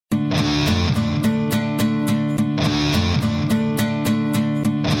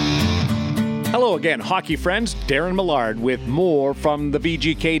Hello again, hockey friends. Darren Millard with more from the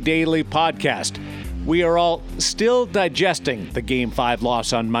VGK Daily podcast. We are all still digesting the Game 5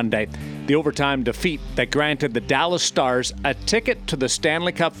 loss on Monday, the overtime defeat that granted the Dallas Stars a ticket to the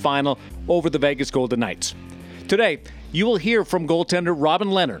Stanley Cup Final over the Vegas Golden Knights. Today, you will hear from goaltender Robin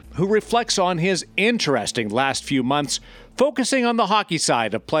Lehner, who reflects on his interesting last few months, focusing on the hockey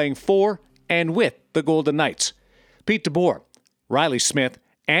side of playing for and with the Golden Knights. Pete DeBoer, Riley Smith,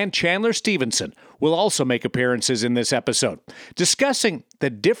 and Chandler Stevenson will also make appearances in this episode, discussing the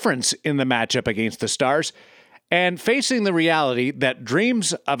difference in the matchup against the Stars and facing the reality that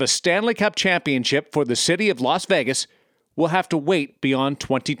dreams of a Stanley Cup championship for the city of Las Vegas will have to wait beyond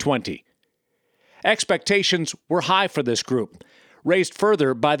 2020. Expectations were high for this group, raised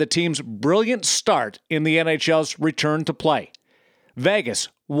further by the team's brilliant start in the NHL's return to play. Vegas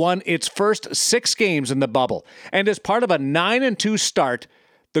won its first 6 games in the bubble, and as part of a 9-2 start,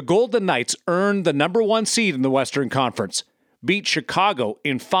 the Golden Knights earned the number 1 seed in the Western Conference, beat Chicago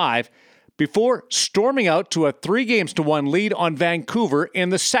in 5, before storming out to a 3-1 lead on Vancouver in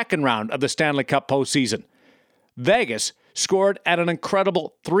the second round of the Stanley Cup postseason. Vegas scored at an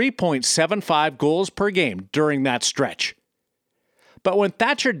incredible 3.75 goals per game during that stretch. But when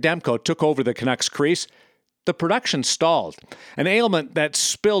Thatcher Demko took over the Canucks crease, the production stalled, an ailment that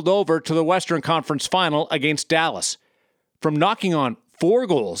spilled over to the Western Conference Final against Dallas. From knocking on 4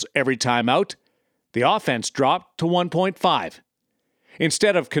 goals every time out, the offense dropped to 1.5.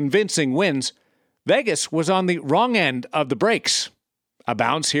 Instead of convincing wins, Vegas was on the wrong end of the breaks. A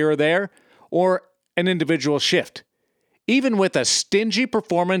bounce here or there, or an individual shift. Even with a stingy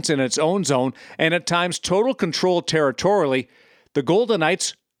performance in its own zone and at times total control territorially, the Golden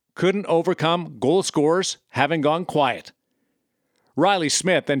Knights couldn't overcome goal scorers having gone quiet. Riley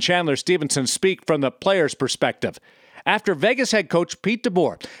Smith and Chandler Stevenson speak from the player's perspective, after Vegas head coach Pete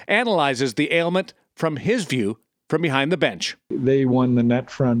DeBoer analyzes the ailment from his view from behind the bench. They won the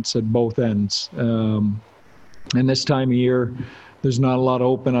net fronts at both ends. And this time of year, there's not a lot of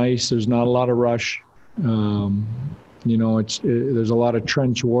open ice. There's not a lot of rush. There's a lot of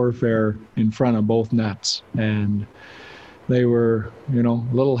trench warfare in front of both nets. And they were, a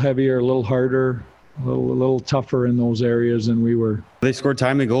little heavier, a little harder, a little tougher in those areas than we were. They scored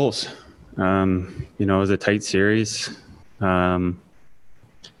timely goals. It was a tight series. I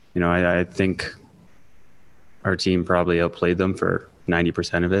think our team probably outplayed them for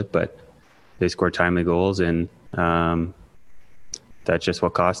 90% of it, but they scored timely goals, and that's just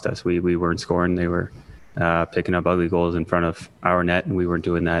what cost us. We weren't scoring. They were picking up ugly goals in front of our net, and we weren't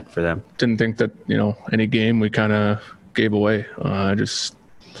doing that for them. Didn't think that, any game we kind of gave away. Just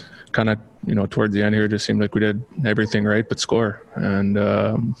kind of, towards the end here, it just seemed like we did everything right but score. And,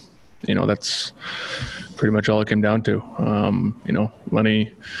 that's pretty much all it came down to.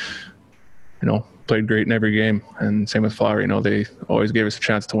 Lenny, played great in every game, and same with Flower. They always gave us a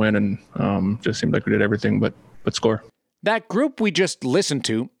chance to win, and just seemed like we did everything but score. That group we just listened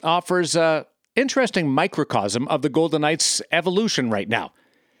to offers an interesting microcosm of the Golden Knights' evolution right now.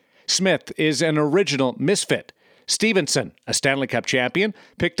 Smith is an original misfit. Stevenson, a Stanley Cup champion,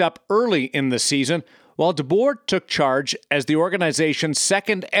 picked up early in the season, while DeBoer took charge as the organization's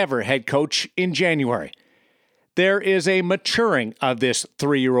second-ever head coach in January. There is a maturing of this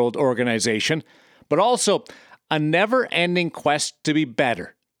 3-year-old organization, but also a never-ending quest to be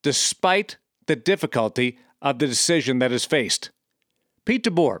better, despite the difficulty of the decision that is faced. Pete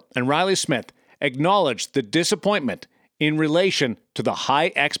DeBoer and Riley Smith acknowledged the disappointment in relation to the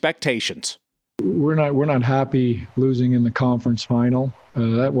high expectations. We're not happy losing in the conference final.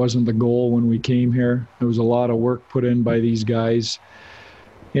 That wasn't the goal when we came here. There was a lot of work put in by these guys,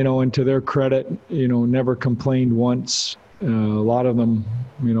 and to their credit, never complained once. A lot of them,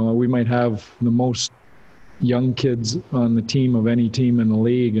 we might have the most young kids on the team of any team in the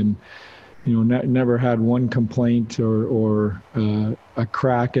league, and never had one complaint or a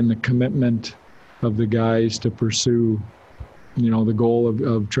crack in the commitment of the guys to pursue the goal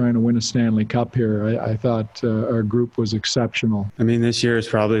of trying to win a Stanley Cup here. I thought our group was exceptional. I mean, this year is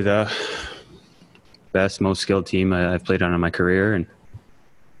probably the best, most skilled team I've played on in my career, and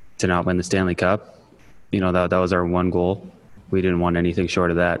to not win the Stanley Cup, that was our one goal. We didn't want anything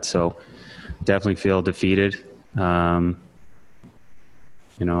short of that, so definitely feel defeated.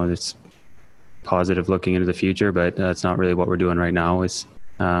 It's positive looking into the future, but that's not really what we're doing right now.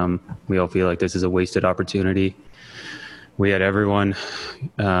 We all feel like this is a wasted opportunity. We had everyone,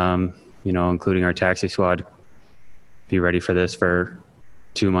 including our taxi squad, be ready for this for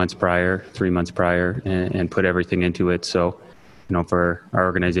 2 months prior, 3 months prior, and put everything into it. So, for our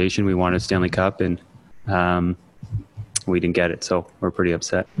organization, we wanted Stanley Cup, and we didn't get it, so we're pretty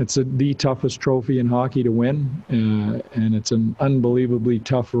upset. It's the toughest trophy in hockey to win, and it's an unbelievably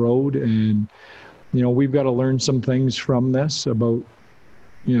tough road. And, we've got to learn some things from this about,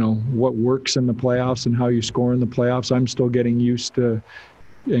 what works in the playoffs and how you score in the playoffs. I'm still getting used to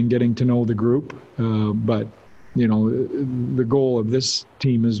and getting to know the group. But, the goal of this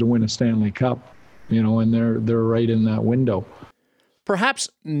team is to win a Stanley Cup, and they're right in that window. Perhaps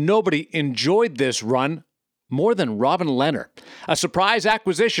nobody enjoyed this run more than Robin Lehner, a surprise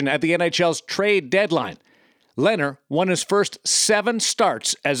acquisition at the NHL's trade deadline. Lehner won his first 7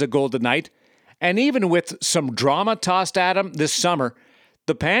 starts as a Golden Knight, and even with some drama tossed at him this summer,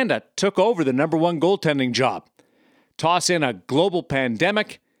 the Panda took over the #1 goaltending job. Toss in a global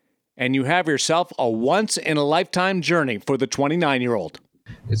pandemic, and you have yourself a once-in-a-lifetime journey for the 29-year-old.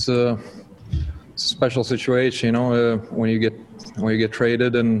 It's a special situation, when you get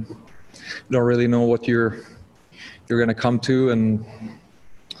traded and you don't really know what you're going to come to, and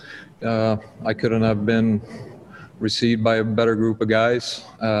I couldn't have been received by a better group of guys.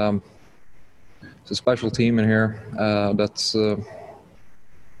 It's a special team in here.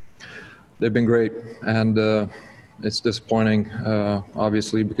 They've been great, and it's disappointing,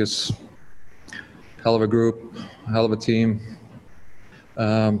 obviously, because hell of a group, hell of a team.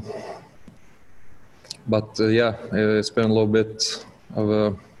 But it's been a little bit of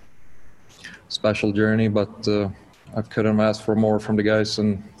a special journey, but I couldn't ask for more from the guys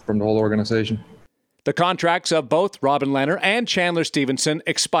and from the whole organization. The contracts of both Robin Lehner and Chandler Stevenson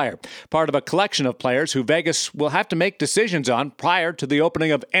expire, part of a collection of players who Vegas will have to make decisions on prior to the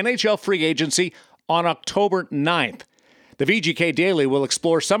opening of NHL free agency on October 9th. The VGK Daily will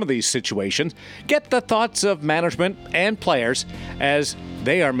explore some of these situations, get the thoughts of management and players as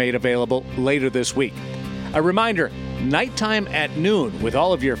they are made available later this week. A reminder, Nighttime at Noon with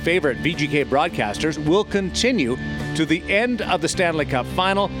all of your favorite VGK broadcasters will continue to the end of the Stanley Cup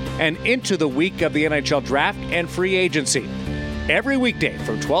Final and into the week of the NHL Draft and free agency. Every weekday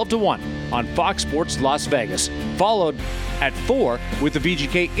from 12 to 1 on Fox Sports Las Vegas, followed at 4 with the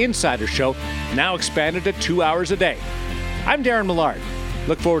VGK Insider Show, now expanded to 2 hours a day. I'm Darren Millard.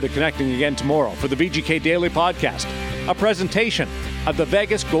 Look forward to connecting again tomorrow for the VGK Daily Podcast, a presentation of the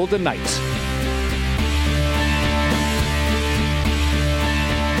Vegas Golden Knights.